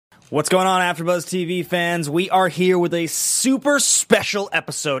What's going on, AfterBuzz TV fans? We are here with a super special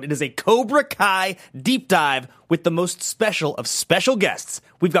episode. It is a Cobra Kai deep dive with the most special of special guests.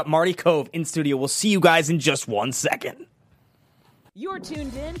 We've got Marty Kove in studio. We'll see you guys in just 1 second. You're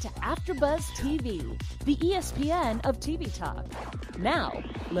tuned in to AfterBuzz TV, the ESPN of TV talk. Now,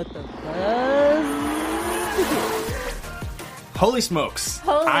 let the buzz begin. Holy smokes.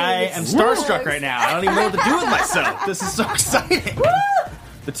 Holy I am starstruck right now. I don't even know what to do with myself. This is so exciting.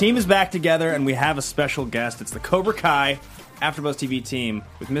 The team is back together, and we have a special guest. It's the Cobra Kai AfterBuzz TV team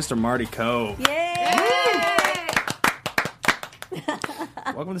with Mr. Marty Kove. Yay!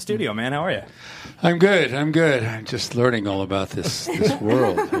 Welcome to the studio, man. How are you? I'm good. I'm just learning all about this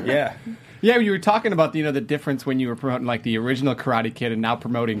world. Yeah. Yeah, you were talking about the difference when you were promoting like the original Karate Kid and now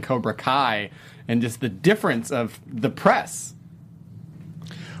promoting Cobra Kai, and just the difference of the press.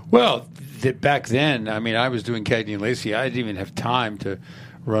 Well, back then, I mean, I was doing Cagney and Lacey. I didn't even have time to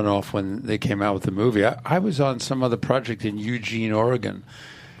run off when they came out with the movie. I was on some other project in Eugene, Oregon,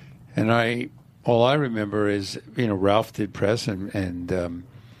 and all I remember is Ralph did press and Pat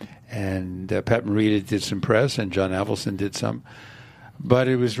Morita did some press and John Avildsen did some. But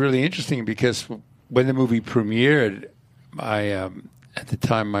it was really interesting because when the movie premiered, at the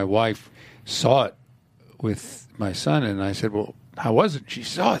time my wife saw it with my son, and I said, "Well, how was it?" She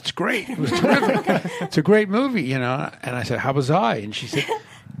said, "Oh, it's great. It was terrific. It's a great movie, And I said, "How was I?" And she said,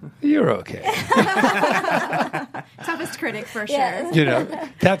 "You're okay." Toughest critic for Yes. sure.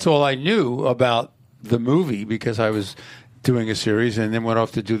 That's all I knew about the movie because I was doing a series and then went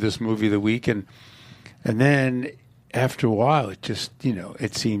off to do this movie of the week. And then after a while, it just,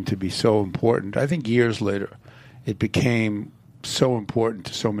 it seemed to be so important. I think years later, it became so important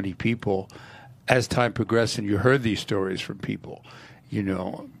to so many people. As time progressed and you heard these stories from people,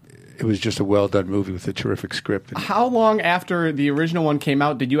 it was just a well-done movie with a terrific script. How long after the original one came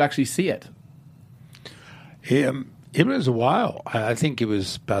out did you actually see it? It was a while. I think it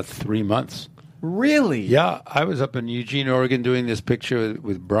was about 3 months. Really? Yeah. I was up in Eugene, Oregon doing this picture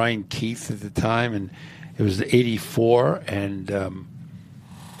with Brian Keith at the time, and it was 1984, and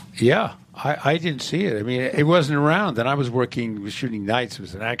I didn't see it. I mean, it wasn't around, and I was shooting nights. It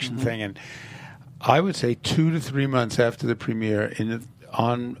was an action thing, and I would say 2 to 3 months after the premiere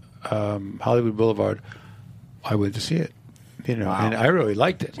on Hollywood Boulevard, I went to see it. Wow. And I really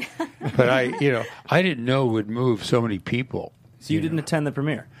liked it, but I didn't know it would move so many people. So you didn't attend the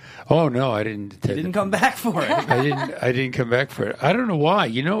premiere? Oh no, I didn't. You didn't come back for it. I didn't come back for it. I don't know why.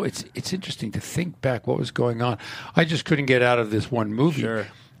 It's interesting to think back what was going on. I just couldn't get out of this one movie. Sure.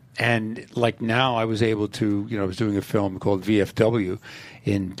 And like now, I was able to. I was doing a film called VFW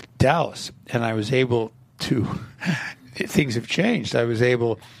in Dallas, and I was able to. Things have changed. I was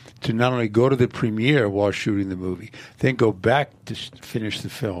able to not only go to the premiere while shooting the movie, then go back to finish the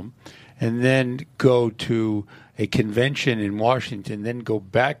film, and then go to a convention in Washington, then go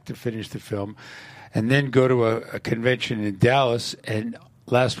back to finish the film, and then go to a convention in Dallas. And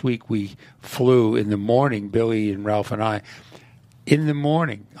last week we flew in the morning, Billy and Ralph and I, in the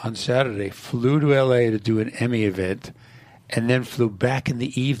morning on Saturday, flew to L.A. to do an Emmy event, and then flew back in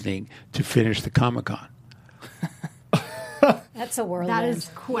the evening to finish the Comic-Con. That's a whirlwind. That is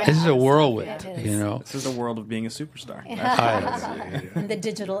quick. This is a whirlwind, This is the world of being a superstar. In the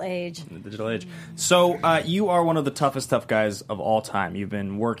digital age. So you are one of the toughest tough guys of all time. You've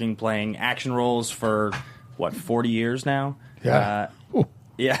been playing action roles for, 40 years now? Yeah.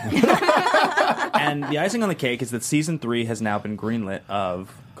 Yeah. And the icing on the cake is that season 3 has now been greenlit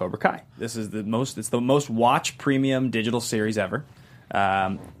of Cobra Kai. This is the most watched premium digital series ever.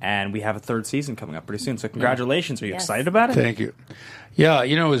 And we have a 3rd season coming up pretty soon. So congratulations. Are you excited about it? Thank you. Yeah,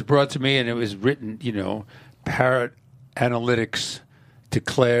 it was brought to me and it was written, Parrot Analytics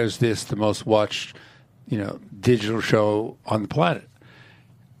declares this the most watched, digital show on the planet.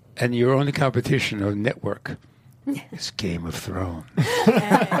 And your only competition or network is Game of Thrones.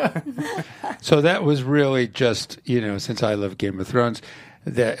 So that was really just, since I love Game of Thrones,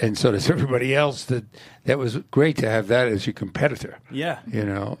 and so does everybody else, that was great to have that as your competitor. Yeah.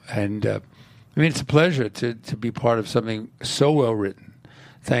 And it's a pleasure to be part of something so well written,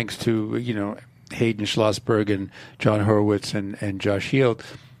 thanks to, Hayden Schlossberg and John Horowitz and Josh Heald.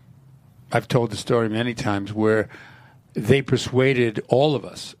 I've told the story many times where they persuaded all of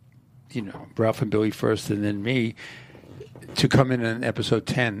us, Ralph and Billy first and then me, to come in episode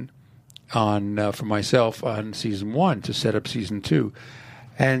 10 for myself on season 1 to set up season 2.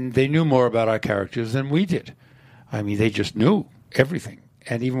 And they knew more about our characters than we did. I mean, they just knew everything.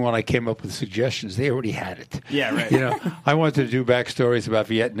 And even when I came up with suggestions, they already had it. Yeah, right. I wanted to do backstories about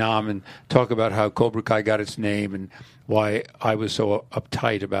Vietnam and talk about how Cobra Kai got its name and why I was so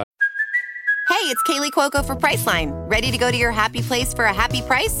uptight about it. it's Kaylee Cuoco for Priceline. Ready to go to your happy place for a happy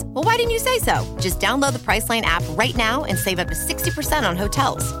price? Well, why didn't you say so? Just download the Priceline app right now and save up to 60% on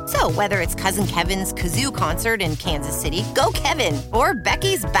hotels. So whether it's Cousin Kevin's Kazoo Concert in Kansas City, go Kevin, or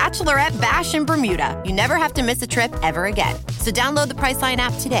Becky's Bachelorette Bash in Bermuda, you never have to miss a trip ever again. So download the Priceline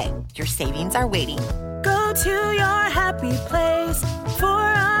app today. Your savings are waiting. Go to your happy place for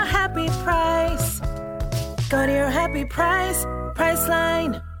a happy price. Go to your happy price,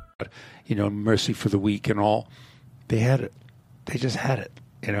 Priceline. Mercy for the Weak and all. They had it. They just had it.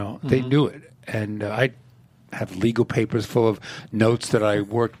 They knew it. And I have legal papers full of notes that I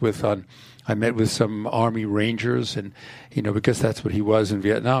worked with on. I met with some Army Rangers, and because that's what he was in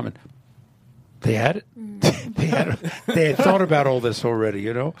Vietnam, and they had it. They had thought about all this already.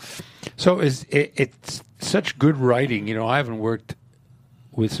 So it's such good writing. I haven't worked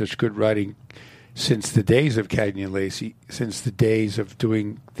with such good writing since the days of Cagney and Lacey, since the days of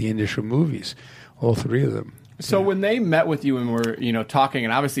doing the initial movies, all three of them. So when they met with you and were, talking,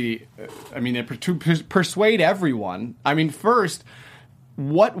 and obviously, to persuade everyone, first,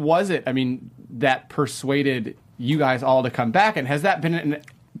 what was it, that persuaded you guys all to come back? And has that been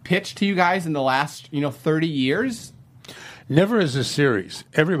pitched to you guys in the last, 30 years? Never as a series.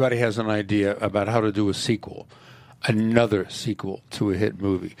 Everybody has an idea about how to do a sequel. Another sequel to a hit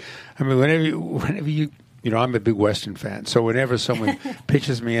movie. Whenever you I'm a big Western fan, so whenever someone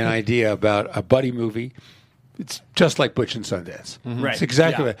pitches me an idea about a buddy movie, it's just like Butch and Sundance. Mm-hmm. Right. It's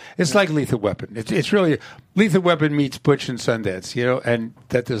exactly that. It's like Lethal Weapon. It's really Lethal Weapon meets Butch and Sundance, and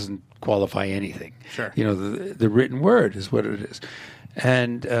that doesn't qualify anything. Sure. The written word is what it is.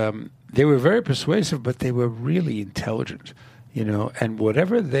 And they were very persuasive, but they were really intelligent, and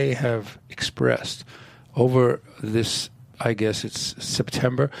whatever they have expressed over this, I guess it's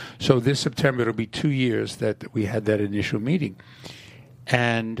September. So this September, it'll be 2 years that we had that initial meeting.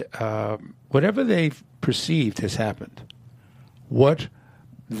 And whatever they've perceived has happened. What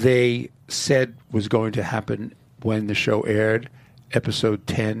they said was going to happen when the show aired, episode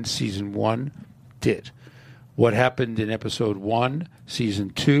 10, season 1, did. What happened in episode 1, season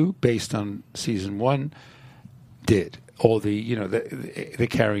 2, based on season 1, did. All the the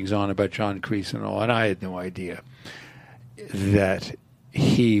carryings on about John Kreese and all, and I had no idea that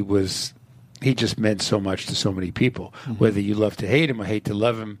he just meant so much to so many people. Mm-hmm. Whether you love to hate him or hate to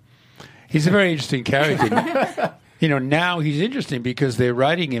love him, he's a very interesting character. Now he's interesting because they're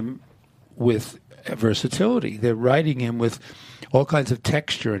writing him with versatility. They're writing him with all kinds of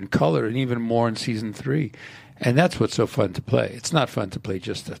texture and color, and even more in season 3. And that's what's so fun to play. It's not fun to play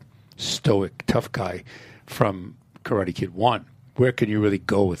just a stoic, tough guy from Karate Kid 1. Where can you really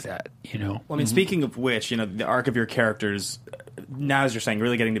go with that, Well, speaking of which, the arc of your characters, now as you're saying,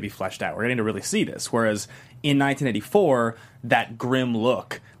 really getting to be fleshed out. We're getting to really see this. Whereas in 1984, that grim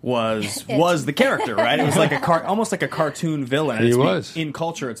look was the character, right? It was like almost like a cartoon villain. And He was. In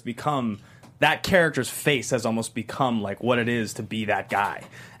culture, it's become... that character's face has almost become like what it is to be that guy.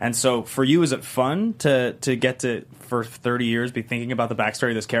 And so for you, is it fun to get to, for 30 years, be thinking about the backstory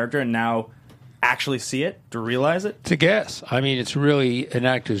of this character and now actually see it, to realize it? To guess. It's really an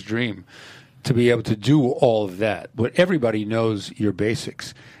actor's dream to be able to do all of that. But everybody knows your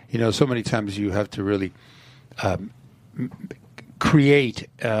basics. So many times you have to really create,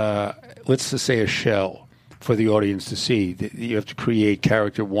 let's just say, a shell for the audience to see. You have to create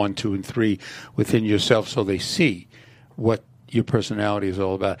character 1, 2, and 3 within yourself so they see what your personality is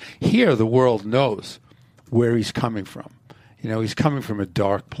all about. Here, the world knows where he's coming from. He's coming from a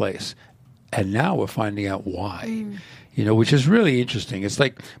dark place. And now we're finding out why, which is really interesting. It's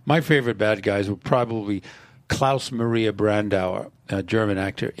like my favorite bad guys were probably Klaus Maria Brandauer, a German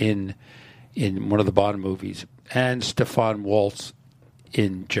actor in one of the Bond movies, and Stefan Waltz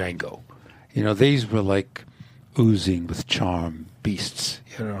in Django. These were like oozing with charm beasts.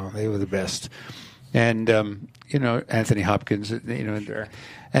 They were the best. And, Anthony Hopkins,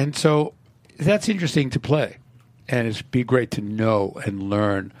 and so that's interesting to play. And it'd be great to know and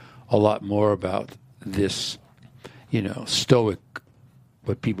learn a lot more about this, stoic,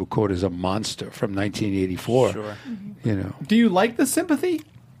 what people quote as a monster from 1984. Sure. Do you like the sympathy?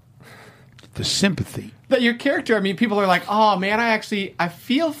 The sympathy. That your character, people are like, oh man, I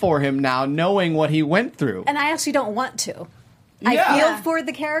feel for him now knowing what he went through. And I actually don't want to. Yeah. I feel for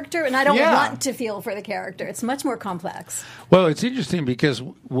the character, and I don't want to feel for the character. It's much more complex. Well, it's interesting because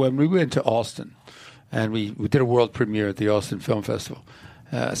when we went to Austin, and we did a world premiere at the Austin Film Festival,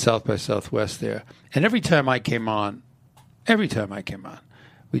 South by Southwest there, and every time I came on,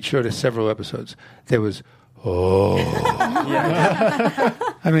 we showed us several episodes, there was, it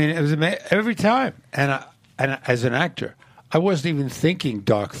was amazing every time. And as an actor, I wasn't even thinking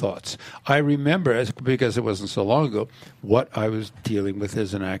dark thoughts. I remember, because it wasn't so long ago, what I was dealing with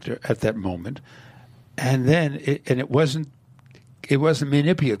as an actor at that moment. And then, it wasn't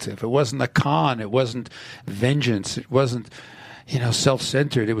manipulative. It wasn't a con. It wasn't vengeance. It wasn't,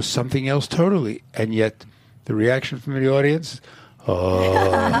 self-centered. It was something else totally. And yet, the reaction from the audience,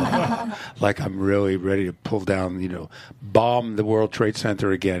 like I'm really ready to pull down, bomb the World Trade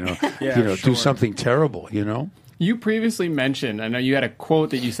Center again, or, do something terrible, You previously mentioned, I know you had a quote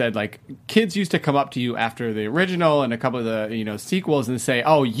that you said, like, kids used to come up to you after the original and a couple of the, sequels and say,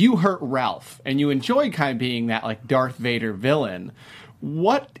 oh, you hurt Ralph. And you enjoyed kind of being that, like, Darth Vader villain.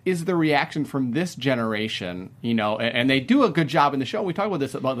 What is the reaction from this generation, and they do a good job in the show. We talk about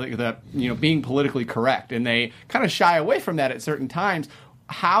this, about the being politically correct, and they kind of shy away from that at certain times.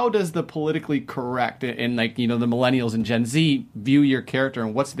 How does the politically correct and, the millennials and Gen Z view your character,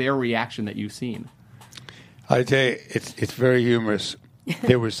 and what's their reaction that you've seen? I tell you, it's very humorous.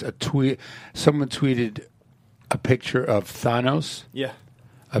 There was a tweet. Someone tweeted a picture of Thanos,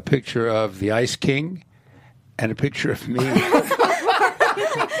 a picture of the Ice King, and a picture of me.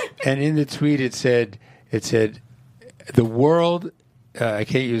 And in the tweet, it said, the world. I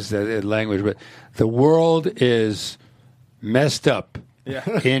can't use that language, but the world is messed up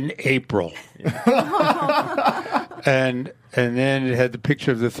in April. And then it had the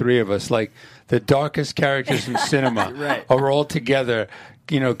picture of the three of us, like the darkest characters in cinema are all together,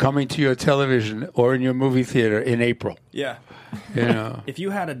 coming to your television or in your movie theater in April. Yeah. If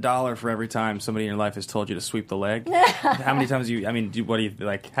you had $1 for every time somebody in your life has told you to sweep the leg, how many times what do you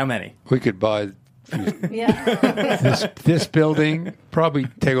like? How many? We could buy this building, probably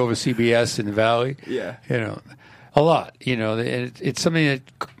take over CBS in the Valley. Yeah. A lot. It's something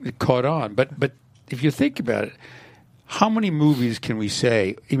that caught on. But if you think about it, how many movies can we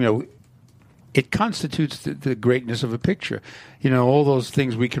say, it constitutes the greatness of a picture. All those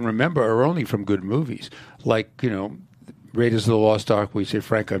things we can remember are only from good movies. Like, Raiders of the Lost Ark, we say,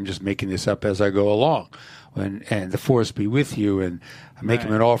 Frank, I'm just making this up as I go along. And The Force Be With You, and make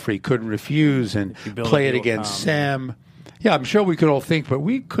him an offer he couldn't refuse, and Play It Against Sam. Yeah, I'm sure we could all think, but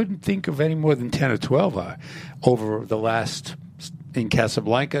we couldn't think of any more than 10 or 12 over the last, in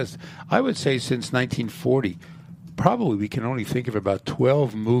Casablanca, I would say since 1940. Probably we can only think of about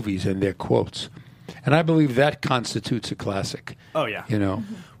 12 movies and their quotes. And I believe that constitutes a classic. Oh, yeah.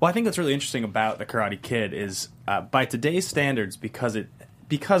 Well, I think what's really interesting about The Karate Kid is, by today's standards, because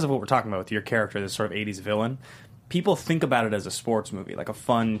of what we're talking about with your character, this sort of 80s villain, people think about it as a sports movie, like a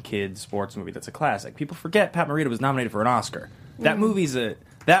fun kid sports movie that's a classic. People forget Pat Morita was nominated for an Oscar. That movie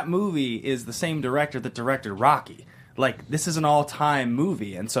is the same director that directed Rocky. Like, this is an all-time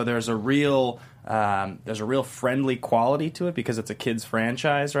movie, and so there's a real friendly quality to it because it's a kids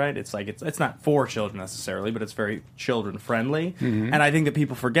franchise, right? It's like it's not for children necessarily, but it's very children friendly. Mm-hmm. And I think that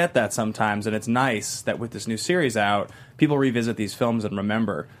people forget that sometimes, and it's nice that with this new series out, people revisit these films and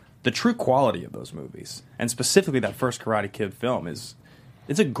remember the true quality of those movies. And specifically that first Karate Kid film it's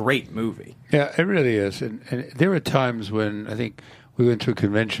a great movie. Yeah, it really is. And there are times when I think we went to a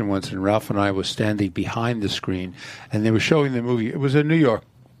convention once, and Ralph and I were standing behind the screen, and they were showing the movie. It was a New York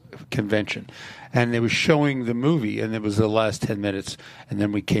convention, and they were showing the movie, and it was the last 10 minutes, and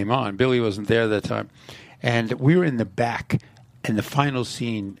then we came on. Billy wasn't there that time, and we were in the back, and the final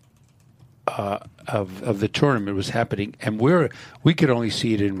scene of the tournament was happening, and we could only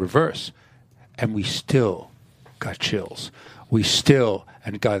see it in reverse, and we still got chills. We still,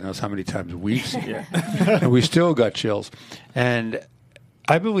 and God knows how many times we've seen it, and we still got chills. And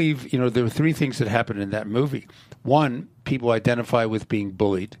I believe, there were three things that happened in that movie. One, people identify with being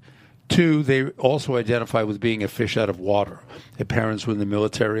bullied. Two, they also identify with being a fish out of water. Their parents were in the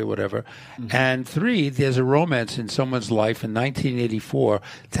military or whatever. Mm-hmm. And three, there's a romance in someone's life in 1984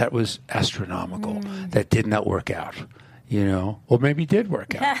 that was astronomical, that did not work out. Or maybe did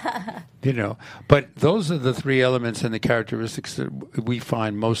work out, But those are the three elements and the characteristics that we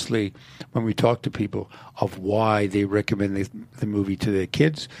find mostly when we talk to people of why they recommend the movie to their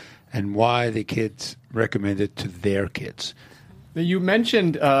kids and why the kids recommend it to their kids. You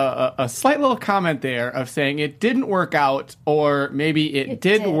mentioned a slight little comment there of saying it didn't work out, or maybe it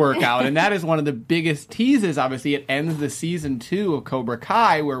did work out. And that is one of the biggest teases. Obviously, it ends the season 2 of Cobra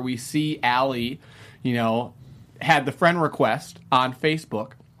Kai, where we see Allie, had the friend request on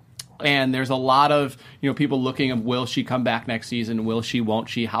Facebook, and there's a lot of people looking at, will she come back next season? Will she? Won't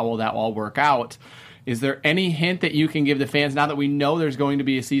she? How will that all work out? Is there any hint that you can give the fans, now that we know there's going to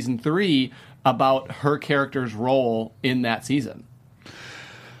be a season 3, about her character's role in that season?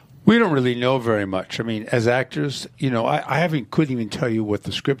 We don't really know very much. I mean, as actors, I couldn't even tell you what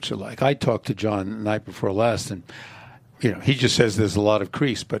the scripts are like. I talked to John the night before last, and he just says there's a lot of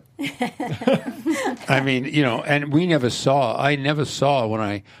crease, but I mean, and I never saw when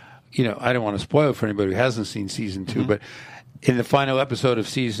I don't want to spoil it for anybody who hasn't seen season 2, but in the final episode of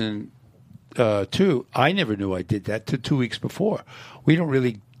season 2, I never knew I did that till 2 weeks before. We don't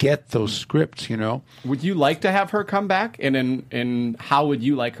really get those scripts, Would you like to have her come back? And how would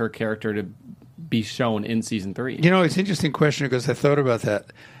you like her character to be shown in season 3? It's an interesting question because I thought about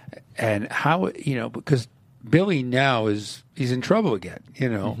that and how, because Billy now he's in trouble again,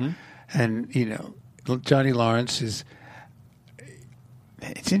 and, Johnny Lawrence is,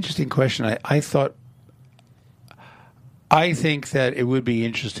 it's an interesting question. I think that it would be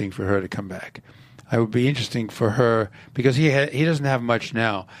interesting for her to come back. It would be interesting for her because he doesn't have much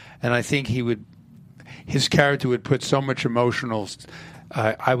now, and I think his character would put so much emotional,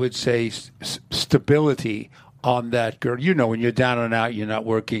 I would say, stability on that girl. When you're down and out, you're not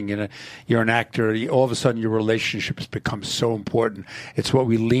working, and you're an actor. All of a sudden, your relationships become so important. It's what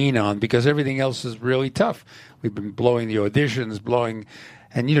we lean on because everything else is really tough. We've been blowing the auditions,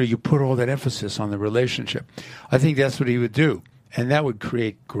 and you put all that emphasis on the relationship. I think that's what he would do, and that would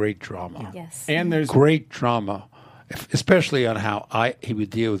create great drama. Yes, and there's great drama, especially on how he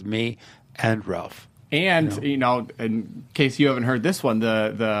would deal with me and Ralph. And in case you haven't heard this one,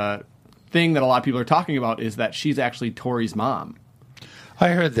 the thing that a lot of people are talking about is that she's actually Tori's mom. I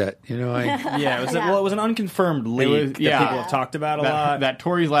heard that. It was an unconfirmed leak that people have talked about a lot. That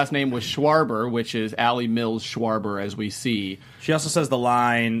Tori's last name was Schwarber, which is Allie Mills Schwarber, as we see. She also says the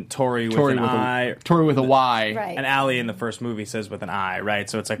line Tori with an I. Tori with a Y. Right. And Allie in the first movie says with an I, right?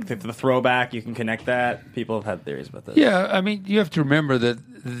 So it's like the throwback. You can connect that. People have had theories about this. Yeah, I mean, you have to remember that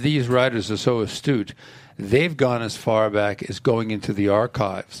these writers are so astute. They've gone as far back as going into the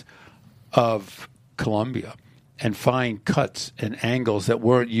archives of Columbia and find cuts and angles that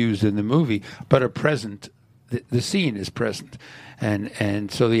weren't used in the movie but are present. The scene is present. And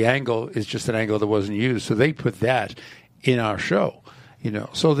so the angle is just an angle that wasn't used. So they put that in our show,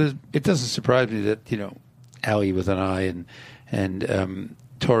 So it doesn't surprise me that, Allie with an I and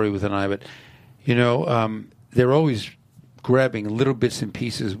Tori with an I. But, they're always grabbing little bits and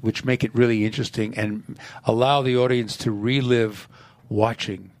pieces which make it really interesting and allow the audience to relive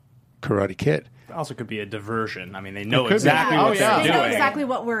watching Karate Kid. Also could be a diversion. I mean, they know exactly what they're doing. They know exactly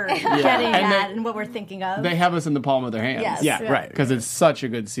what we're getting at and what we're thinking of. They have us in the palm of their hands. Yes. Yeah, right. Because it's such a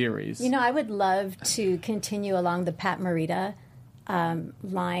good series. I would love to continue along the Pat Morita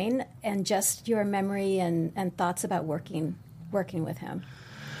line and just your memory and thoughts about working with him.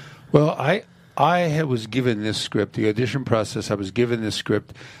 Well, I was given this script, the audition process, I was given this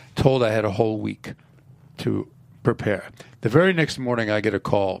script, told I had a whole week to prepare. The very next morning, I get a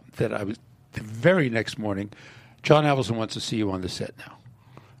call the very next morning, John Avildsen wants to see you on the set now.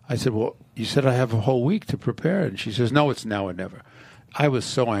 I said, well, you said I have a whole week to prepare. And she says, no, it's now or never. I was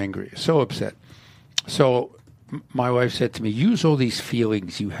so angry, so upset. So my wife said to me, use all these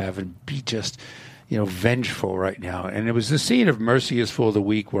feelings you have and be just, vengeful right now. And it was the scene of Mercy is for the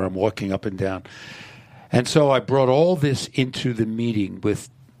Weak where I'm walking up and down. And so I brought all this into the meeting with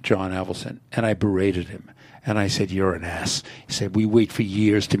John Avildsen, and I berated him. And I said, you're an ass. He said, we wait for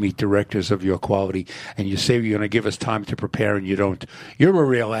years to meet directors of your quality, and you say you're going to give us time to prepare, and you don't. You're a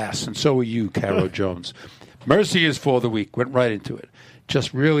real ass, and so are you, Caro Jones. Mercy is for the Weak. Went right into it.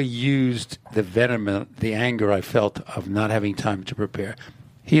 Just really used the venom, the anger I felt of not having time to prepare.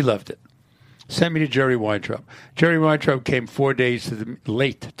 He loved it. Sent me to Jerry Weintraub. Jerry Weintraub came 4 days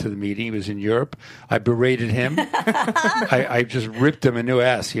late to the meeting. He was in Europe. I berated him. I just ripped him a new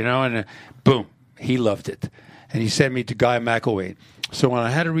ass, and boom. He loved it. And he sent me to Guy McElwain. So when I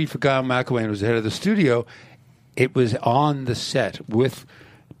had to read for Guy McElwain, who was the head of the studio, it was on the set with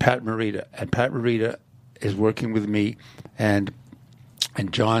Pat Morita. And Pat Morita is working with me and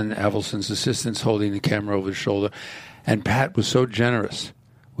John Avildsen's assistants holding the camera over his shoulder. And Pat was so generous.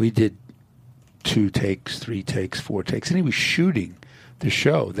 We did 2 takes, 3 takes, 4 takes. And he was shooting the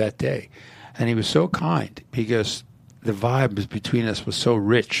show that day. And he was so kind because the vibe between us was so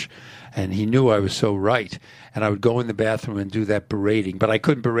rich. And he knew I was so right. And I would go in the bathroom and do that berating. But I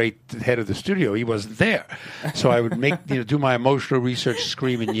couldn't berate the head of the studio. He wasn't there. So I would do my emotional research,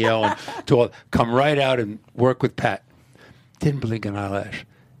 scream and yell, and come right out and work with Pat. Didn't blink an eyelash.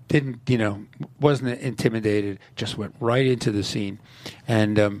 Wasn't intimidated. Just went right into the scene.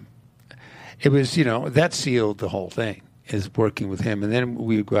 And it was, that sealed the whole thing, is working with him. And then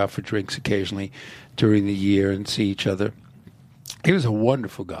we would go out for drinks occasionally during the year and see each other. He was a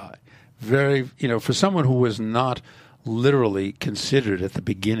wonderful guy. Very, for someone who was not literally considered at the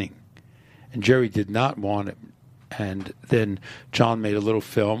beginning. And Jerry did not want him. And then John made a little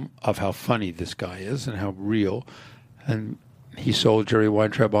film of how funny this guy is and how real. And he sold Jerry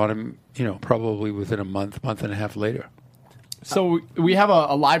Weintraub on him, probably within a month and a half later. So we have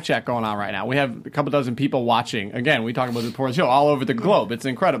a live chat going on right now. We have a couple dozen people watching. Again, we talk about the Porn Show all over the globe. It's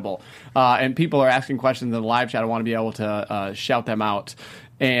incredible. And people are asking questions in the live chat. I want to be able to shout them out.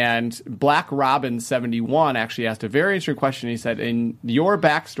 And Black Robin 71 actually asked a very interesting question. He said, in your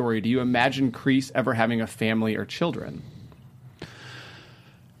backstory, do you imagine Kreese ever having a family or children?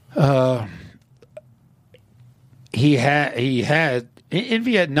 He had in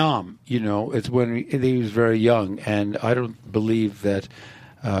Vietnam, it's when he was very young, and I don't believe that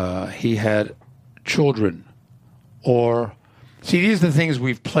he had children or see. These are the things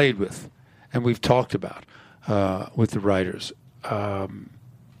we've played with and we've talked about with the writers. I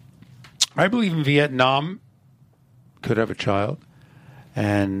believe in Vietnam could have a child,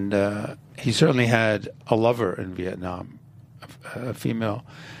 and he certainly had a lover in Vietnam, a female,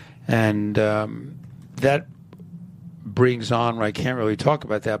 and that brings on, I can't really talk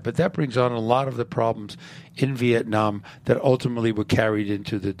about that, but that brings on a lot of the problems in Vietnam that ultimately were carried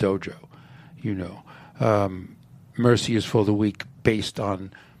into the dojo. Mercy is for the weak, based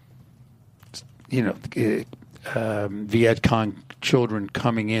on, Viet Cong children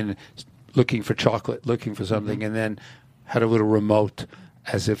coming in looking for chocolate, looking for something, and then had a little remote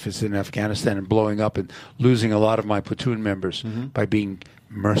as if it's in Afghanistan and blowing up and losing a lot of my platoon members by being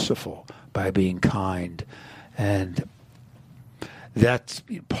merciful, by being kind. And that's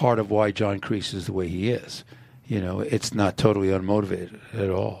part of why John Kreese is the way he is. It's not totally unmotivated at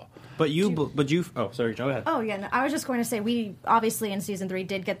all. But oh, sorry, go ahead. Oh, yeah. No, I was just going to say, we obviously in season 3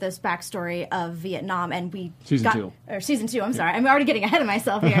 did get this backstory of Vietnam, and season 2, I'm sorry. I'm already getting ahead of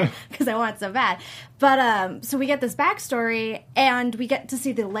myself here because I want it so bad. But, so we get this backstory, and we get to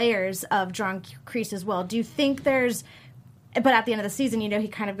see the layers of John Kreese as well. Do you think but at the end of the season, he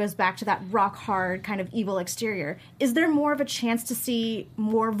kind of goes back to that rock-hard kind of evil exterior. Is there more of a chance to see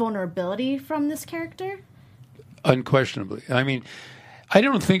more vulnerability from this character? Unquestionably. I mean, I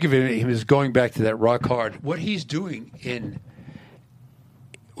don't think of him as going back to that rock hard. What he's doing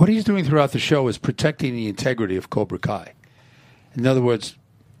throughout the show is protecting the integrity of Cobra Kai. In other words,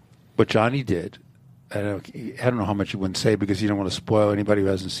 what Johnny did, I don't know how much you wouldn't say because you don't want to spoil anybody who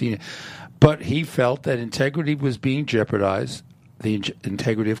hasn't seen it, but he felt that integrity was being jeopardized, the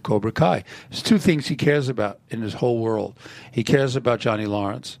integrity of Cobra Kai. There's two things he cares about in his whole world. He cares about Johnny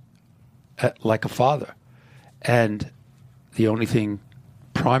Lawrence like a father, and the only thing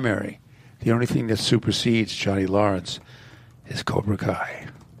that supersedes Johnny Lawrence is Cobra Kai.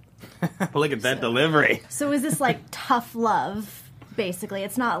 Look at that delivery. So is this like tough love, basically?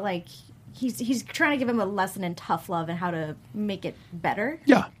 It's not like he's trying to give him a lesson in tough love and how to make it better?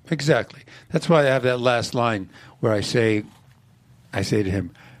 Yeah, exactly. That's why I have that last line where I say to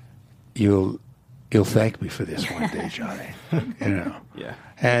him, you'll thank me for this one day, Johnny. Yeah.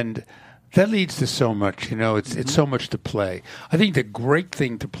 And that leads to so much, it's so much to play. I think the great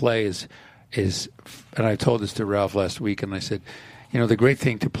thing to play is, and I told this to Ralph last week, and I said, the great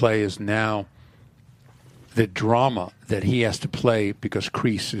thing to play is now the drama that he has to play because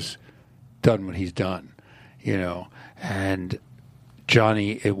Kreese has done what he's done, and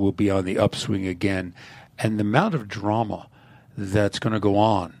Johnny, it will be on the upswing again. And the amount of drama that's going to go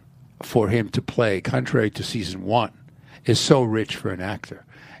on for him to play, contrary to season 1, is so rich for an actor.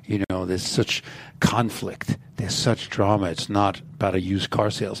 There's such conflict. There's such drama. It's not about a used car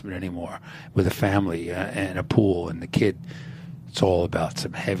salesman anymore with a family and a pool and the kid. It's all about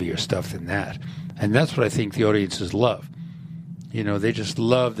some heavier stuff than that. And that's what I think the audiences love. They just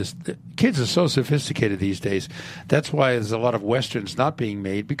love this. The kids are so sophisticated these days. That's why there's a lot of Westerns not being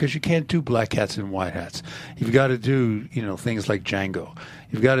made, because you can't do black hats and white hats. You've got to do, things like Django.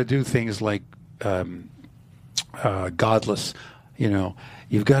 You've got to do things like Godless.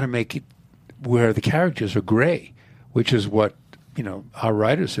 You've got to make it where the characters are gray, which is what, our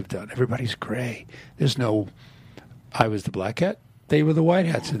writers have done. Everybody's gray. There's no, I was the black hat, they were the white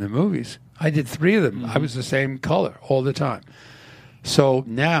hats in the movies. I did 3 of them. I was the same color all the time. So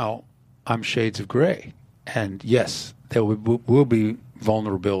now I'm shades of gray. And yes, there will be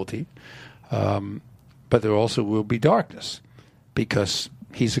vulnerability, but there also will be darkness because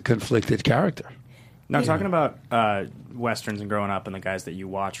he's a conflicted character. Now, talking about Westerns and growing up and the guys that you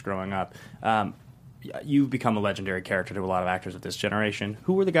watched growing up, you've become a legendary character to a lot of actors of this generation.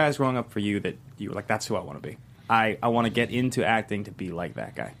 Who were the guys growing up for you that you were like, that's who I want to be? I want to get into acting to be like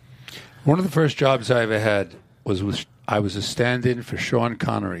that guy. One of the first jobs I ever had was I was a stand-in for Sean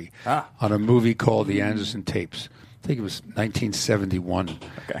Connery on a movie called The Anderson Tapes. I think it was 1971.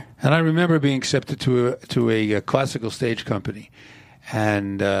 Okay. And I remember being accepted to a classical stage company.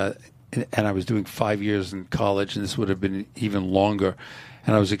 And and I was doing 5 years in college, and this would have been even longer,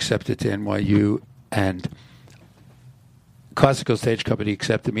 and I was accepted to NYU, and Classical Stage Company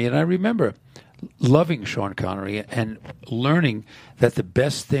accepted me, and I remember loving Sean Connery and learning that the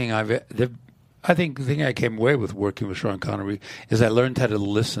best thing I think the thing I came away with working with Sean Connery is I learned how to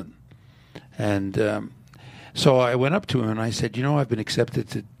listen. And so I went up to him and I said, I've been accepted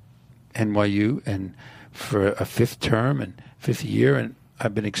to NYU and for a fifth term and fifth year, and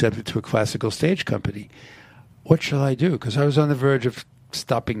I've been accepted to a Classical Stage Company. What shall I do? Because I was on the verge of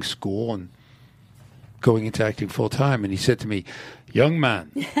stopping school and going into acting full time. And he said to me, young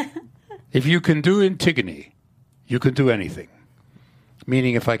man, if you can do Antigone, you can do anything.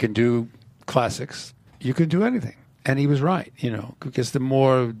 Meaning if I can do classics, you can do anything. And he was right, because the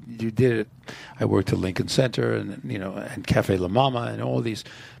more you did it, I worked at Lincoln Center and, and Cafe La Mama and all these,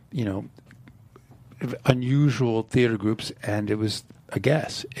 unusual theater groups. And it was a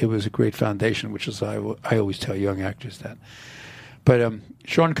gas. It was a great foundation, which is I always tell young actors that. But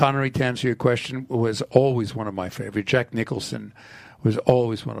Sean Connery, to answer your question, was always one of my favorites. Jack Nicholson was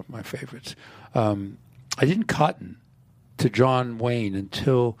always one of my favorites. I didn't cotton to John Wayne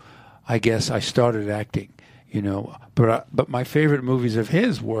until I guess I started acting, But my favorite movies of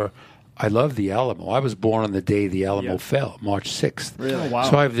his were, I love The Alamo. I was born on the day the Alamo fell, March 6th. Really? Oh, wow.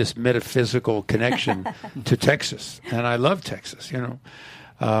 So I have this metaphysical connection to Texas, and I love Texas, And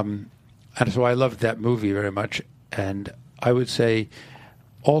so I loved that movie very much. And I would say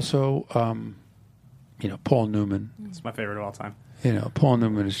also, Paul Newman. It's my favorite of all time. Paul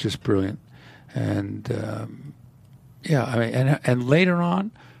Newman is just brilliant. And, and later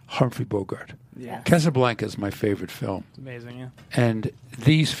on, Humphrey Bogart. Yeah. Casablanca is my favorite film. It's amazing, yeah. And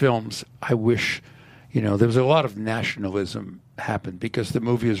these films, I wish, there was a lot of nationalism happened because the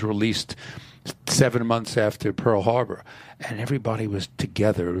movie was released 7 months after Pearl Harbor, and everybody was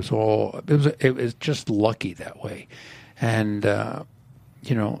together. It was just lucky that way. And,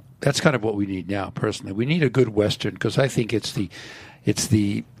 that's kind of what we need now, personally. We need a good Western because I think it's the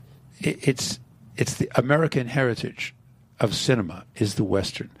American heritage of cinema is the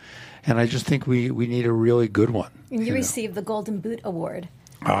Western. And I just think we need a really good one. And you received the Golden Boot Award.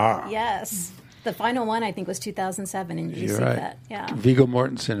 Ah. Yes. The final one, I think, was 2007, and you received that. Yeah. Viggo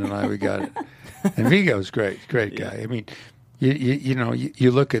Mortensen and we got it. And Viggo's great guy. I mean,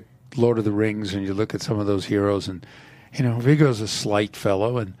 you look at Lord of the Rings and you look at some of those heroes, and Viggo's a slight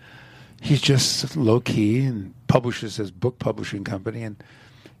fellow, and he's just low key and publishes his book publishing company, and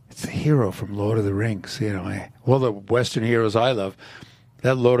it's the hero from Lord of the Rings. All the Western heroes I love.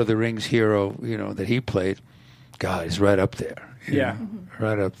 That Lord of the Rings hero, that he played, God, he's right up there. Yeah.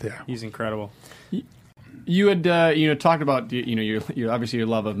 Right up there. He's incredible. You had, talked about, your obviously your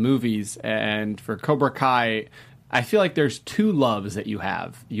love of movies, and for Cobra Kai, I feel like there's two loves that you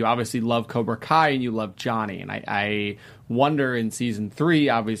have. You obviously love Cobra Kai and you love Johnny, and I wonder in season 3,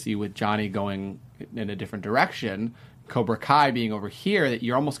 obviously with Johnny going in a different direction, Cobra Kai being over here, that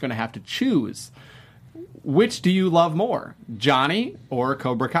you're almost going to have to choose. Which do you love more, Johnny or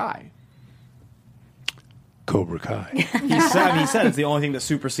Cobra Kai? Cobra Kai. He said it's the only thing that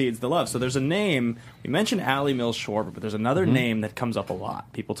supersedes the love. So there's a name. We mentioned Allie Mills Schwarber, but there's another name that comes up a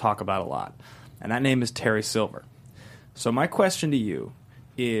lot. People talk about a lot. And that name is Terry Silver. So my question to you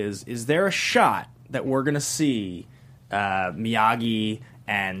is there a shot that we're going to see Miyagi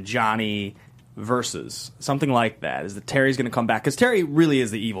and Johnny versus something like that? Is that Terry's going to come back? Because Terry really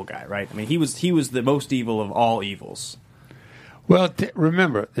is the evil guy, right? I mean, he was the most evil of all evils. Well,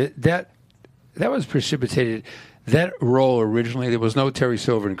 remember that was precipitated. That role originally, there was no Terry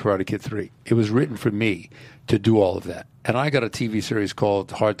Silver in Karate Kid 3. It was written for me to do all of that, and I got a TV series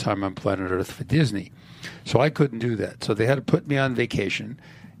called Hard Time on Planet Earth for Disney, so I couldn't do that. So they had to put me on vacation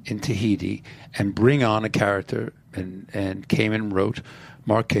in Tahiti and bring on a character, and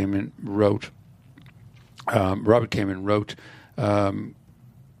Mark Kamen wrote. Robert Kamen wrote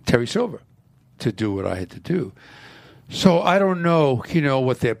Terry Silver to do what I had to do. So I don't know,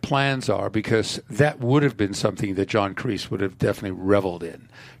 what their plans are, because that would have been something that John Kreese would have definitely reveled in,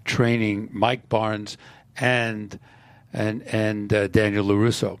 training Mike Barnes and Daniel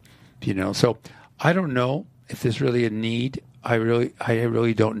LaRusso. So I don't know if there's really a need. I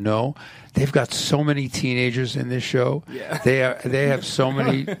really don't know. They've got so many teenagers in this show. Yeah. They have so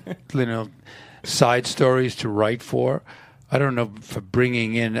many, side stories to write for. I don't know for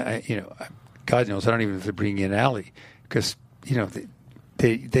bringing in, God knows, I don't even know if they're bringing in Allie, because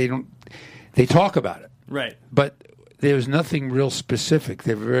they talk about it, right? But there's nothing real specific.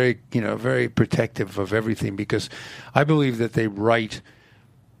 They're very protective of everything, because I believe that they write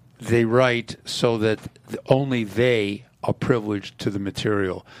so that only they are privileged to the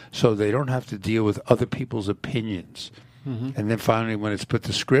material, so they don't have to deal with other people's opinions. Mm-hmm. And then finally, when it's put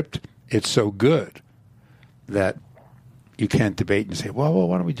to script, it's so good that you can't debate and say, well,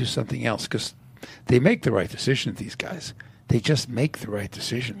 why don't we do something else? Because they make the right decisions, these guys. They just make the right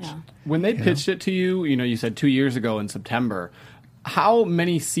decisions. Yeah. When they pitched it to you, you said 2 years ago in September, how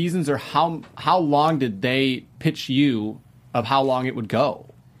many seasons or how long did they pitch you of how long it would go?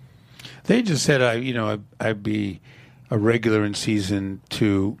 They just said, I'd be a regular in season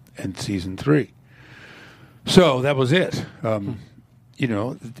 2 and season 3. So that was it. And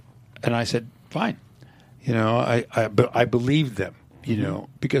I said, fine. But I believed them,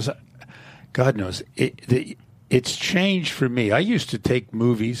 because God knows it's changed for me. I used to take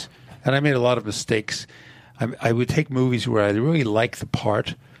movies, and I made a lot of mistakes. I would take movies where I really liked the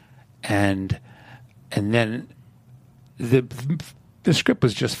part, and then the script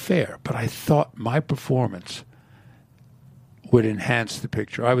was just fair. But I thought my performance would enhance the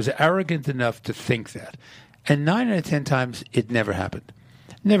picture. I was arrogant enough to think that, and 9 out of 10 times it never happened.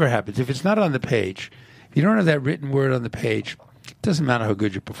 Never happens. If it's not on the page, if you don't have that written word on the page, it doesn't matter how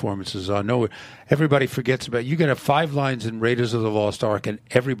good your performances are. No, everybody forgets about you. You can have 5 lines in Raiders of the Lost Ark, and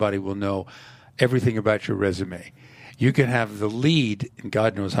everybody will know everything about your resume. You can have the lead, and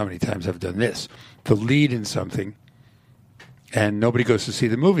God knows how many times I've done this, the lead in something, and nobody goes to see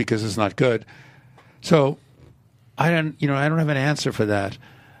the movie because it's not good. So I don't have an answer for that,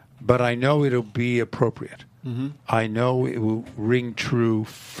 but I know it'll be appropriate. Mm-hmm. I know it will ring true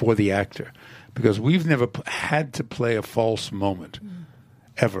for the actor, because we've never had to play a false moment,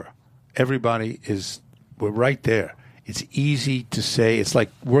 ever. Everybody we're right there. It's easy to say. It's like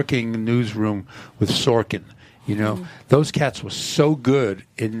working in the newsroom with Sorkin. Those cats were so good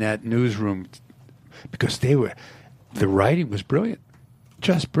in that newsroom because the writing was brilliant,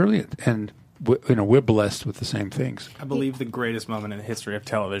 just brilliant. And we're blessed with the same things. I believe the greatest moment in the history of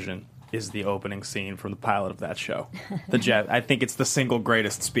television is the opening scene from the pilot of that show. I think it's the single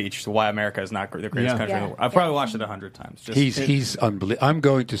greatest speech to why America is not the greatest country in the world. I've probably watched it 100 times. He's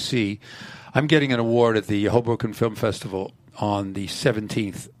unbelievable. I'm getting an award at the Hoboken Film Festival on the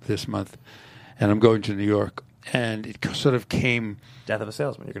 17th this month, and I'm going to New York. And it sort of came... Death of a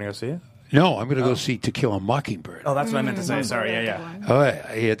Salesman. You're going to go see it? No, I'm going to go see To Kill a Mockingbird. Oh, that's what I meant to say. Sorry, yeah.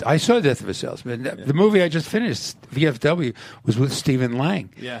 Oh, I saw Death of a Salesman. The movie I just finished, VFW, was with Stephen Lang.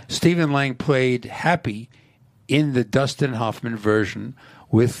 Yeah. Stephen Lang played Happy in the Dustin Hoffman version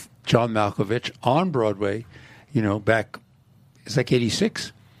with John Malkovich on Broadway, back, it's like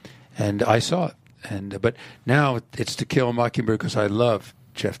 86. And I saw it. But now it's To Kill a Mockingbird because I love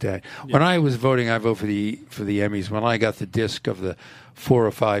Jeff Daniels. Yeah. When I was voting, I vote for the Emmys. When I got the disc of the 4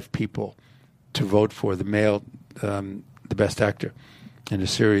 or 5 people to vote for the best actor in a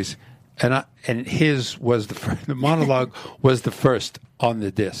series, and his was the monologue was the first on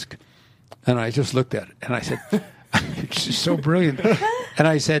the disc, and I just looked at it and I said, "It's just so brilliant." And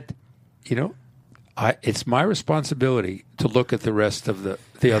I said, it's my responsibility to look at the rest of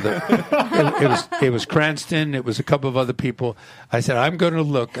the other. It was Cranston. It was a couple of other people. I said, I'm going to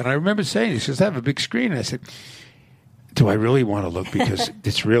look. And I remember saying, he says, I have a big screen. And I said, do I really want to look? Because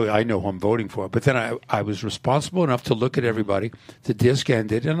I know who I'm voting for. But then I was responsible enough to look at everybody. The disc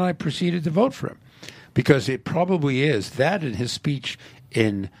ended, and I proceeded to vote for him. Because it probably is. That and his speech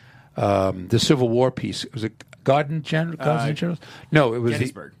in the Civil War piece. It was a Gods and Generals? No, it was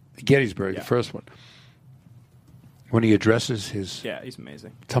Gettysburg, the first one. When he addresses his... Yeah, he's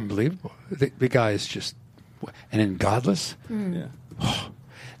amazing. It's unbelievable. The guy is just... And in Godless? Yeah.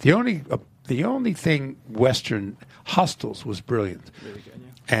 The only thing Western... Hostiles was brilliant. Really good,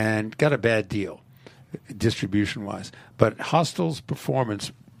 yeah. And got a bad deal, distribution-wise. But Hostiles'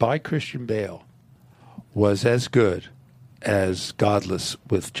 performance by Christian Bale was as good as Godless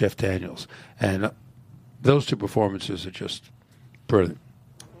with Jeff Daniels. And those 2 performances are just brilliant.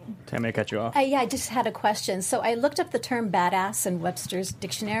 Tammy, I cut you off. I just had a question. So I looked up the term badass in Webster's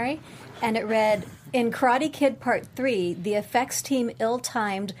dictionary, and it read, in Karate Kid Part 3, the effects team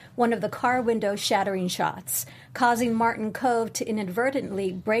ill-timed one of the car window shattering shots, causing Martin Kove to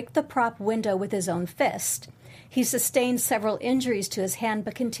inadvertently break the prop window with his own fist. He sustained several injuries to his hand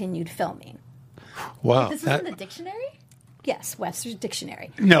but continued filming. Wow. This is in the dictionary? Yes, Webster's dictionary.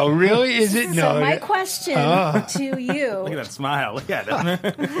 No, really? Is it? No. So my question to you... Look at that smile. Look at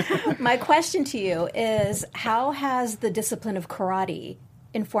it. My question to you is, how has the discipline of karate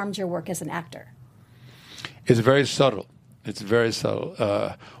informed your work as an actor? It's very subtle.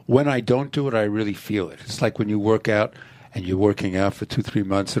 When I don't do it, I really feel it. It's like when you work out and you're working out for 2-3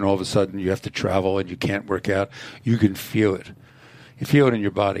 months and all of a sudden you have to travel and you can't work out. You can feel it. You feel it in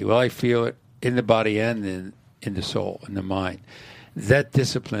your body. Well, I feel it in the body and in the soul, in the mind. That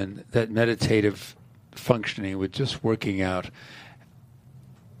discipline, that meditative functioning with just working out,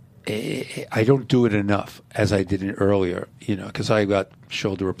 I don't do it enough as I did it earlier, because I got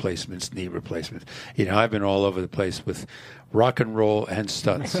shoulder replacements, knee replacements. I've been all over the place with rock and roll and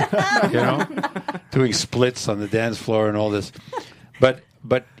stunts, doing splits on the dance floor and all this.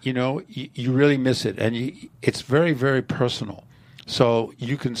 But you really miss it, and it's very, very personal. So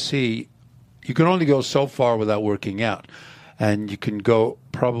you can see, you can only go so far without working out, and you can go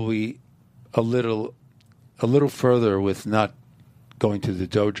probably a little further with not going to the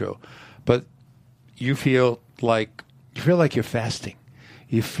dojo. But you feel like you're fasting.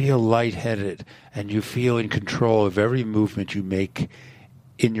 You feel lightheaded, and you feel in control of every movement you make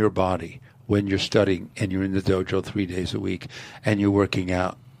in your body when you're studying and you're in the dojo 3 days a week and you're working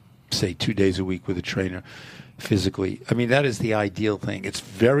out, say, 2 days a week with a trainer physically. I mean, that is the ideal thing. It's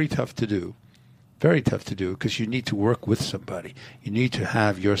very tough to do because you need to work with somebody. You need to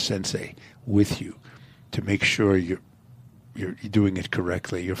have your sensei with you to make sure you're doing it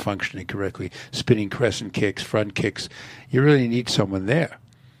correctly, you're functioning correctly, spinning crescent kicks, front kicks. You really need someone there.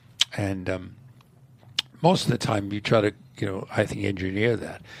 And most of the time you try to, I think, engineer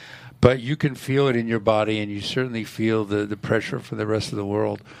that. But you can feel it in your body, and you certainly feel the pressure for the rest of the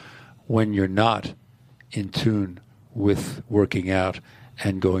world when you're not in tune with working out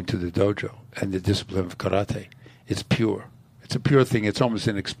and going to the dojo and the discipline of karate. It's pure. It's a pure thing. It's almost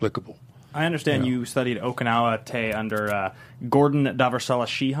inexplicable. I understand you studied Okinawa Te under Gordon Davarsala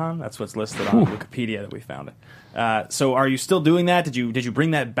Shihan. That's what's listed on Wikipedia that we found it. So are you still doing that? Did you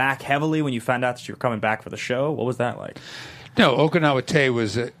bring that back heavily when you found out that you were coming back for the show? What was that like? No, Okinawa Te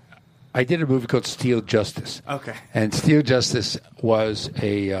was... I did a movie called Steel Justice. Okay. And Steel Justice was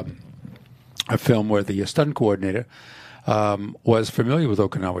a film where the stunt coordinator was familiar with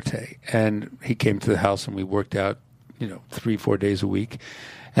Okinawa Te. And he came to the house and we worked out, 3-4 days a week.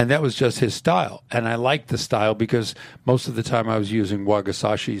 And that was just his style. And I liked the style because most of the time I was using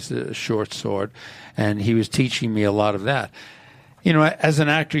Wagasashi's short sword, and he was teaching me a lot of that. As an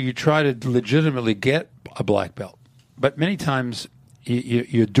actor, you try to legitimately get a black belt. But many times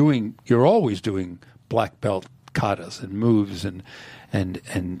you're always doing black belt katas and moves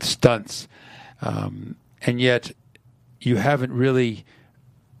and stunts. And yet you haven't really...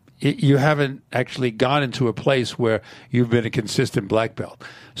 You haven't actually gone into a place where you've been a consistent black belt.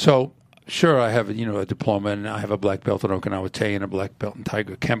 So, sure, I have a diploma, and I have a black belt in Okinawa Te and a black belt in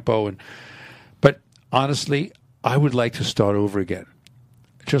Tiger Kempo. But honestly, I would like to start over again.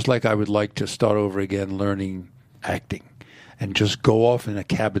 Just like I would like to start over again learning acting and just go off in a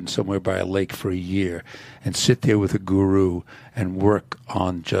cabin somewhere by a lake for a year and sit there with a guru and work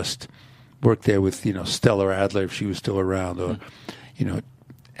there with, Stella Adler if she was still around, or,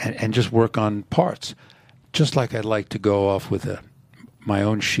 and just work on parts. Just like I'd like to go off with my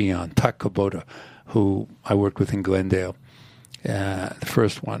own Shion, Tak Kubota, who I worked with in Glendale, the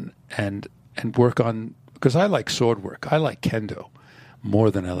first one, and work on, because I like sword work. I like kendo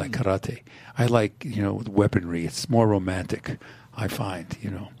more than I like karate. I like, weaponry. It's more romantic, I find,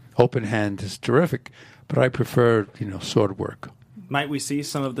 Open hand is terrific, but I prefer, sword work. Might we see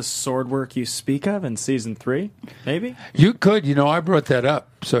some of the sword work you speak of in season 3, maybe? You could. I brought that up,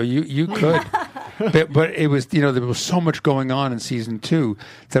 so you could. but it was, there was so much going on in season 2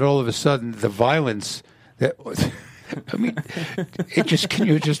 that all of a sudden the violence that was... I mean, can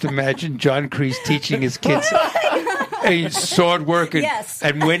you just imagine John Kreese teaching his kids sword work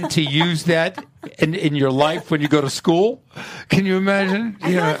and when to use that in your life when you go to school? Can you imagine?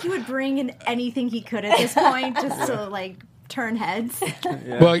 I feel like he would bring in anything he could at this point just to, turn heads.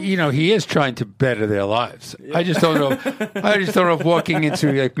 Yeah. Well, he is trying to better their lives. Yeah. I just don't know if walking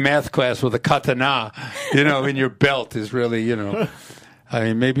into math class with a katana, in your belt is really, I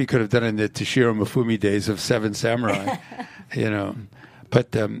mean, maybe he could have done it in the Toshiro Mifune days of Seven Samurai,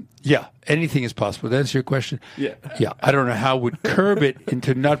 But, anything is possible. To answer your question? Yeah. Yeah. I don't know how would curb it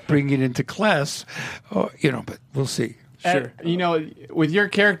into not bringing it into class, but we'll see. Sure. With your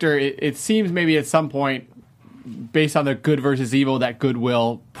character, it seems maybe at some point, based on the good versus evil, that good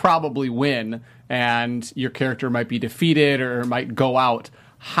will probably win, and your character might be defeated or might go out.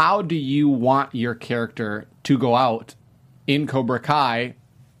 How do you want your character to go out in Cobra Kai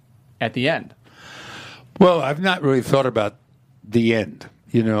at the end? Well, I've not really thought about the end.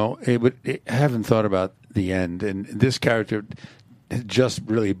 I haven't thought about the end, and this character has just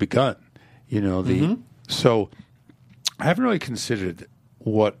really begun. So I haven't really considered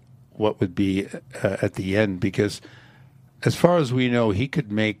what would be at the end, because as far as we know, he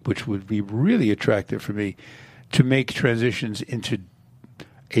could make, which would be really attractive for me, to make transitions into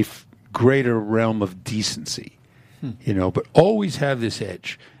greater realm of decency, but always have this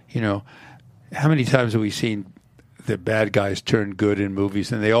edge. How many times have we seen the bad guys turn good in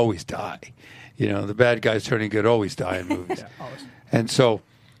movies, and they always die? The bad guys turning good always die in movies. Always. And so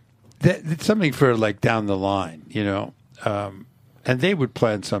it's something for like down the line, and they would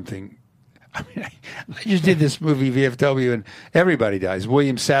plan something. I mean, I just did this movie, VFW, and everybody dies.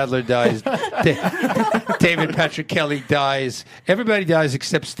 William Sadler dies. David Patrick Kelly dies. Everybody dies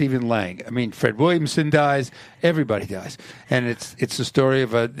except Stephen Lang. I mean, Fred Williamson dies. Everybody dies. And it's the story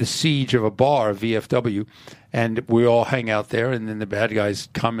of the siege of a bar, VFW, and we all hang out there, and then the bad guys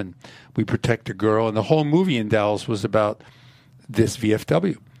come, and we protect a girl. And the whole movie in Dallas was about this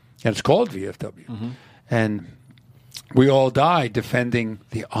VFW, and it's called VFW. Mm-hmm. And we all die defending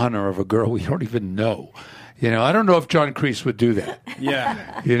the honor of a girl we don't even know. I don't know if John Kreese would do that.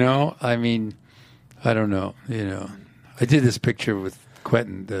 Yeah. I mean, I don't know. I did this picture with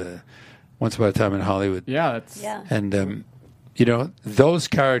Quentin Once Upon a Time in Hollywood. Yeah. And, those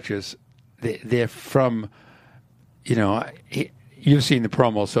characters, they're from, you've seen the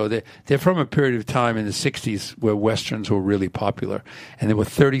promo, so they're from a period of time in the 60s where Westerns were really popular. And there were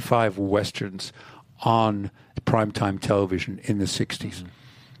 35 Westerns on primetime television in the 60s.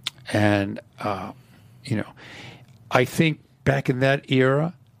 And, I think back in that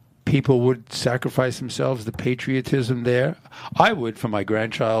era, people would sacrifice themselves, the patriotism there. I would, for my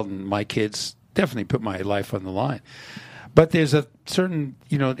grandchild and my kids, definitely put my life on the line. But there's a certain,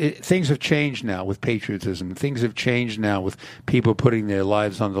 things have changed now with patriotism. Things have changed now with people putting their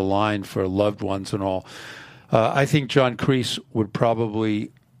lives on the line for loved ones and all. I think John Kreese,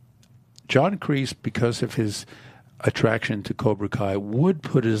 because of his attraction to Cobra Kai, would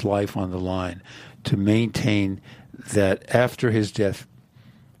put his life on the line to maintain that after his death,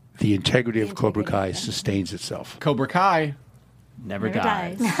 the integrity of Cobra Kai sustains itself. Cobra Kai never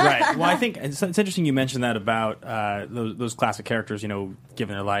dies. Right. Well, I think it's interesting you mentioned that about those classic characters,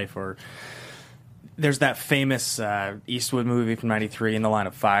 giving their life. Or there's that famous Eastwood movie from '93, In the Line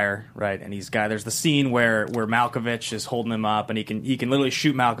of Fire, right? And there's the scene where Malkovich is holding him up, and he can literally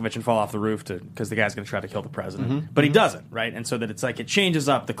shoot Malkovich and fall off the roof because the guy's going to try to kill the president, but he doesn't, right? And so that it's like it changes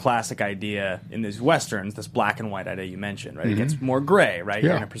up the classic idea in these westerns, this black and white idea you mentioned, right? It gets more gray, right?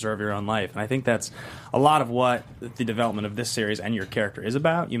 You're going to preserve your own life, and I think that's a lot of what the development of this series and your character is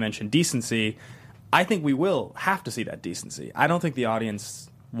about. You mentioned decency. I think we will have to see that decency. I don't think the audience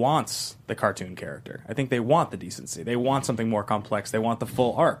wants the cartoon character. I think they want the decency. They want something more complex. They want the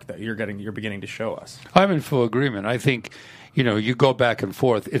full arc that you're beginning to show us. I'm in full agreement. I think, you go back and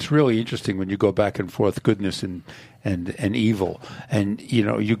forth. It's really interesting when you go back and forth, goodness and evil, and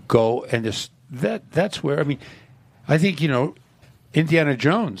you go and that's where I think Indiana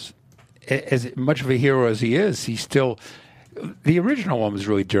Jones, as much of a hero as he is, he's still the original one was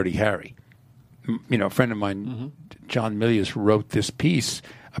really Dirty Harry. A friend of mine, John Milius, wrote this piece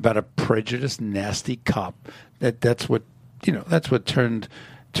about a prejudiced, nasty cop. That's what turned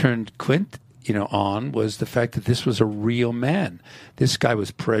Clint on, was the fact that this was a real man. This guy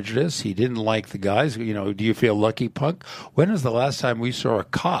was prejudiced. He didn't like the guys. Do you feel lucky, punk? When was the last time we saw a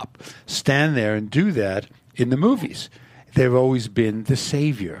cop stand there and do that in the movies? They've always been the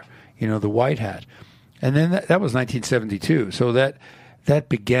savior, the white hat. And then that was 1972. So that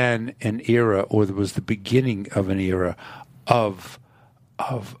began an era, or was the beginning of an era of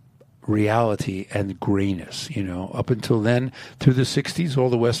reality and grayness. Up until then, through the 60s,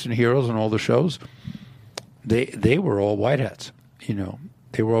 all the Western heroes and all the shows, they were all white hats.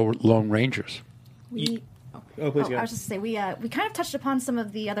 They were all Lone Rangers. I was just going to say, we kind of touched upon some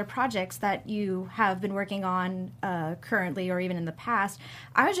of the other projects that you have been working on currently or even in the past.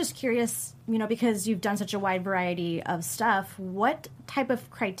 I was just curious, because you've done such a wide variety of stuff, what type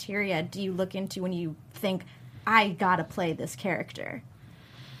of criteria do you look into when you think, I got to play this character?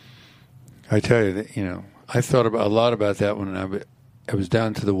 I tell you that, I thought a lot about that when I was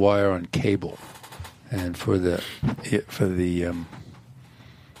down to the wire on cable, and for the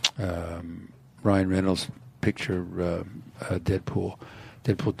Ryan Reynolds picture, Deadpool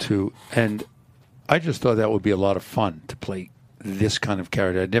 2, and I just thought that would be a lot of fun to play this kind of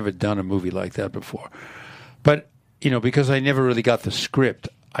character. I'd never done a movie like that before, but because I never really got the script,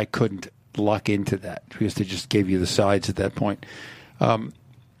 I couldn't lock into that because they just gave you the sides at that point.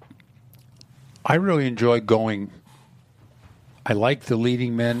 I really enjoy going. I like the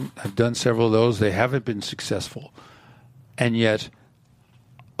leading men. I've done several of those. They haven't been successful, and yet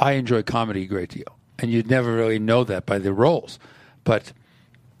I enjoy comedy a great deal. And you'd never really know that by the roles. But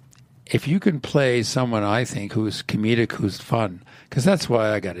if you can play someone, I think, who's comedic, who's fun, because that's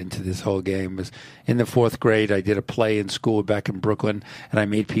why I got into this whole game. Was in the 4th grade, I did a play in school back in Brooklyn, and I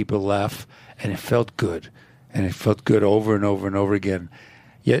made people laugh, and it felt good. And it felt good over and over and over again.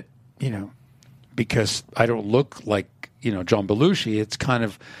 Yet, because I don't look like, John Belushi,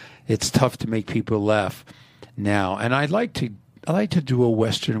 it's tough to make people laugh now. And I like to do a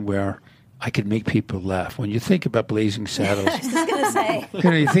Western where I could make people laugh. When you think about Blazing Saddles, I was going to say.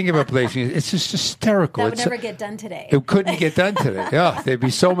 You think about Blazing, it's just hysterical. That would never get done today. It couldn't get done today. Yeah, there'd be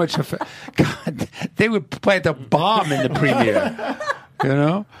so much. God, they would plant a bomb in the premiere.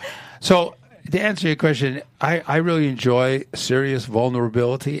 So to answer your question, I really enjoy serious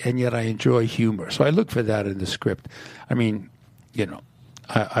vulnerability, and yet I enjoy humor. So I look for that in the script. I mean,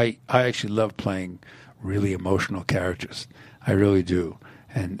 I actually love playing really emotional characters. I really do.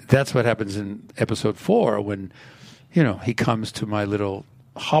 And that's what happens in episode 4 when, he comes to my little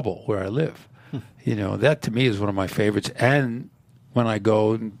hovel where I live. That to me is one of my favorites. And when I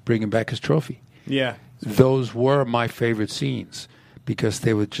go and bring him back his trophy. Yeah. Those were my favorite scenes because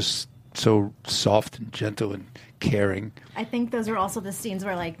they were just so soft and gentle and caring. I think those are also the scenes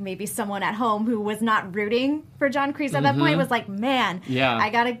where, like, maybe someone at home who was not rooting for John Kreese at that point was like, man, I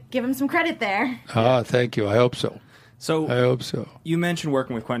got to give him some credit there. Thank you. I hope so. I hope so. You mentioned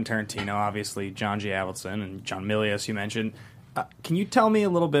working with Quentin Tarantino, obviously John G. Avildsen and John Milius you mentioned. Can you tell me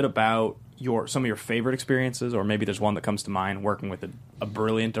a little bit about some of your favorite experiences, or maybe there's one that comes to mind working with a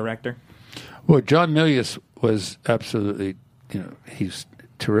brilliant director? Well, John Milius was absolutely, he's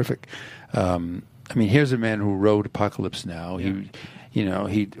terrific. Here's a man who wrote Apocalypse Now. Yeah.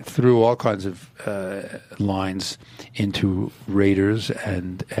 He threw all kinds of lines into Raiders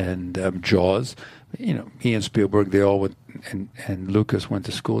and Jaws. He and Spielberg, they all went, and Lucas went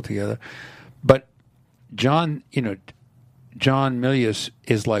to school together. But John Milius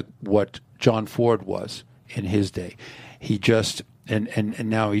is like what John Ford was in his day. He just, and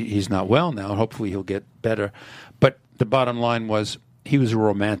now he's not well now, and hopefully he'll get better. But the bottom line was he was a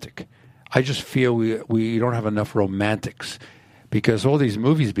romantic. I just feel we don't have enough romantics because all these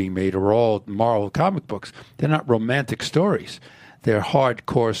movies being made are all Marvel comic books. They're not romantic stories. They're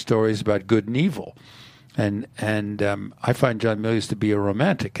hardcore stories about good and evil. And I find John Milius to be a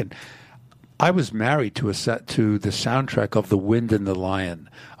romantic. And I was married to the soundtrack of The Wind and the Lion,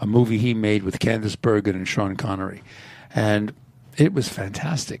 a movie he made with Candice Bergen and Sean Connery. And it was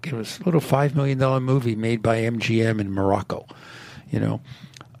fantastic. It was a little $5 million movie made by MGM in Morocco,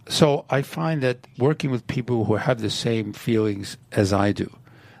 So I find that working with people who have the same feelings as I do,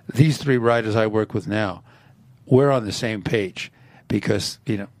 these 3 writers I work with now, we're on the same page. Because,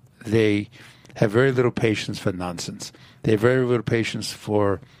 they have very little patience for nonsense. They have very little patience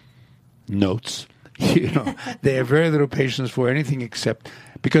for notes. They have very little patience for anything except,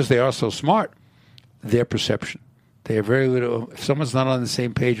 because they are so smart, their perception. They have very little, if someone's not on the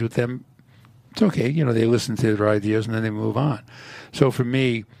same page with them, it's okay. They listen to their ideas and then they move on. So for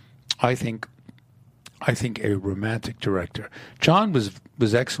me, I think a romantic director. John was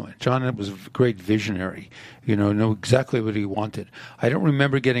excellent. John was a great visionary. Know exactly what he wanted. I don't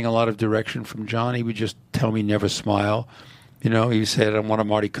remember getting a lot of direction from John. He would just tell me never smile. He said, I want a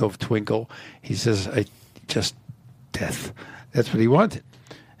Marty Cove twinkle. He says, death. That's what he wanted.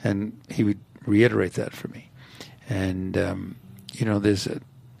 And he would reiterate that for me. And, there's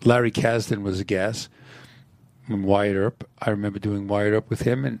Larry Kasdan was a gas. And Wyatt Earp. I remember doing Wyatt Earp with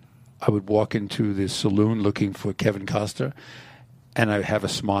him, and I would walk into the saloon looking for Kevin Costner, and I'd have a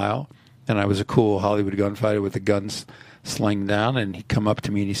smile, and I was a cool Hollywood gunfighter with the guns slung down, and he'd come up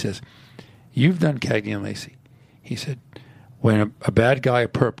to me and he says, "You've done Cagney and Lacey." He said, "When a bad guy, a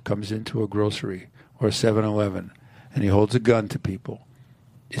perp, comes into a grocery or a 7-Eleven and he holds a gun to people,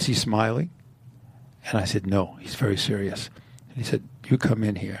 is he smiling?" And I said, "No, he's very serious." And he said, "You come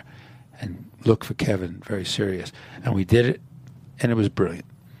in here and look for Kevin, very serious." And we did it, and it was brilliant.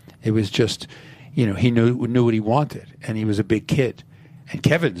 It was just, he knew what he wanted, and he was a big kid. And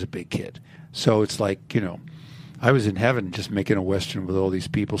Kevin's a big kid. So it's like, I was in heaven just making a Western with all these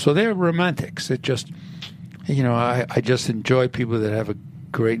people. So they're romantics. It just, I just enjoy people that have a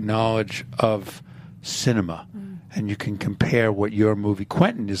great knowledge of cinema. And you can compare what your movie,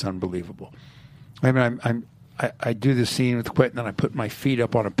 Quentin is unbelievable. I mean, I do this scene with Quentin, and I put my feet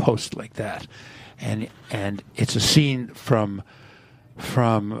up on a post like that. And it's a scene from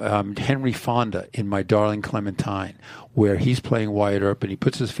Henry Fonda in My Darling Clementine, where he's playing Wyatt Earp and he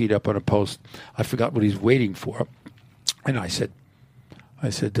puts his feet up on a post. I forgot what he's waiting for, and I said,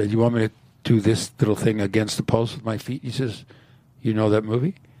 "Do you want me to do this little thing against the post with my feet?" He says, "You know that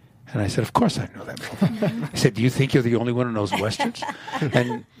movie?" And I said, "Of course I know that movie." I said, "Do you think you're the only one who knows Westerns?"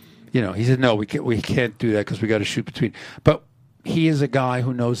 And he said, no, we can't do that because we got to shoot between. But he is a guy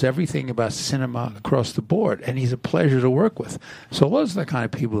who knows everything about cinema across the board, and he's a pleasure to work with. So those are the kind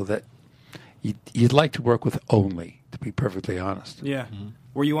of people that you'd like to work with only, to be perfectly honest. Yeah. Mm-hmm.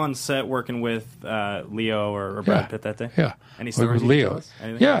 Were you on set working with Leo or Brad Pitt that day? Yeah. Any stories with Leo?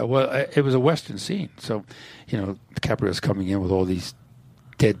 Yeah, well, it was a Western scene. So, DiCaprio's coming in with all these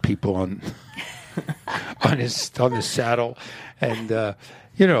dead people on his saddle. And,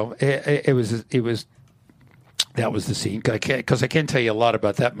 it was that was the scene. Because I can't tell you a lot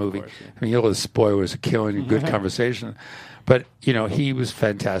about that movie. Course, yeah. I mean, the spoilers are killing a good conversation. But, he was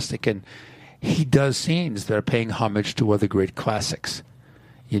fantastic. And he does scenes that are paying homage to other great classics.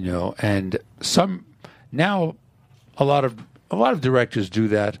 And now a lot of directors do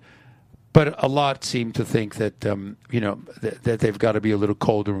that, but a lot seem to think that that they've got to be a little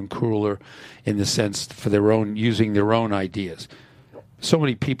colder and crueler in the sense for using their own ideas. So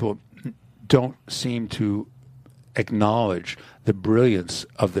many people don't seem to acknowledge the brilliance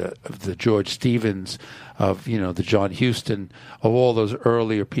of the George Stevens, of the John Huston, of all those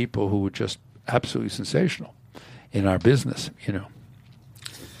earlier people who were just absolutely sensational in our business.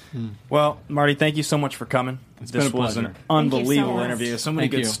 Well, Marty, thank you so much for coming. This was an unbelievable interview. So many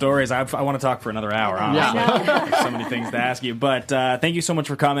good stories. I want to talk for another hour, honestly. There's so many things to ask you. But thank you so much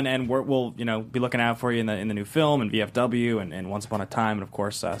for coming, and we'll be looking out for you in the new film and VFW and Once Upon a Time, and of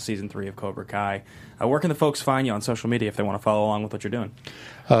course Season 3 of Cobra Kai. Where can the folks find you on social media if they want to follow along with what you're doing?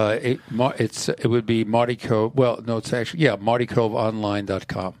 It would be Marty Cove. Well, no, it's actually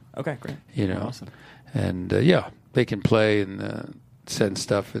MartyCoveOnline.com. Okay, great. Awesome. And they can play and send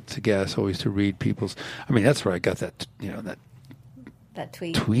stuff. It's a gas always to read people's. I mean, that's where I got that. That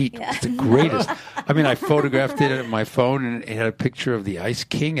tweet. Yeah. It's the greatest. I mean, I photographed it on my phone, and it had a picture of the Ice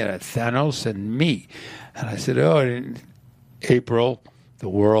King and Thanos and me. And I said, "Oh, in April, the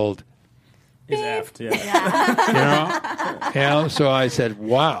world is effed." Yeah. So I said,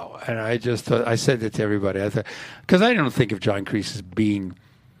 "Wow!" And I just thought, I said it to everybody. I thought, because I don't think of John Kreese as being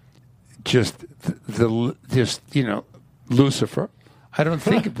just Lucifer. I don't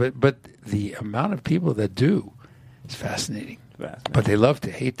think of it, but the amount of people that do is fascinating. But they love to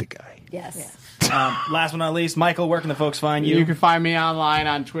hate the guy. Yes. Last but not least, Michael, where can the folks find you? You can find me online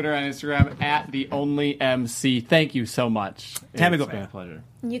on Twitter and Instagram at @TheOnlyMC. Thank you so much. Tammy It's Gouveia. been a pleasure.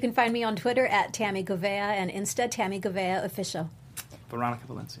 You can find me on Twitter at Tammy Gouveia and Insta Tammy Gouveia Official. Veronica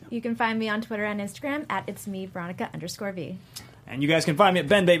Valencia. You can find me on Twitter and Instagram at @It'sMeVeronica_V. And you guys can find me at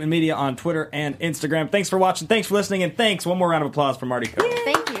Ben Bateman Media on Twitter and Instagram. Thanks for watching. Thanks for listening. And thanks. One more round of applause for Marty Cove.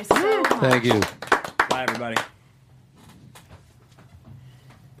 Thank you so much. Thank you. Bye, everybody.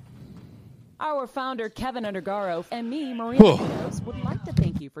 Our founder, Kevin Undergaro, and me, Maria Menounos, would like to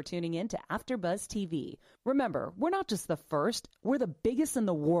thank you for tuning in to AfterBuzz TV. Remember, we're not just the first, we're the biggest in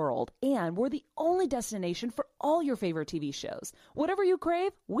the world, and we're the only destination for all your favorite TV shows. Whatever you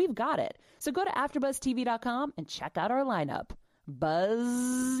crave, we've got it. So go to AfterBuzzTV.com and check out our lineup.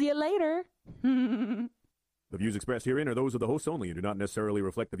 Buzz you later. The views expressed herein are those of the hosts only and do not necessarily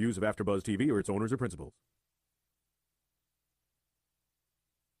reflect the views of AfterBuzz TV or its owners or principals.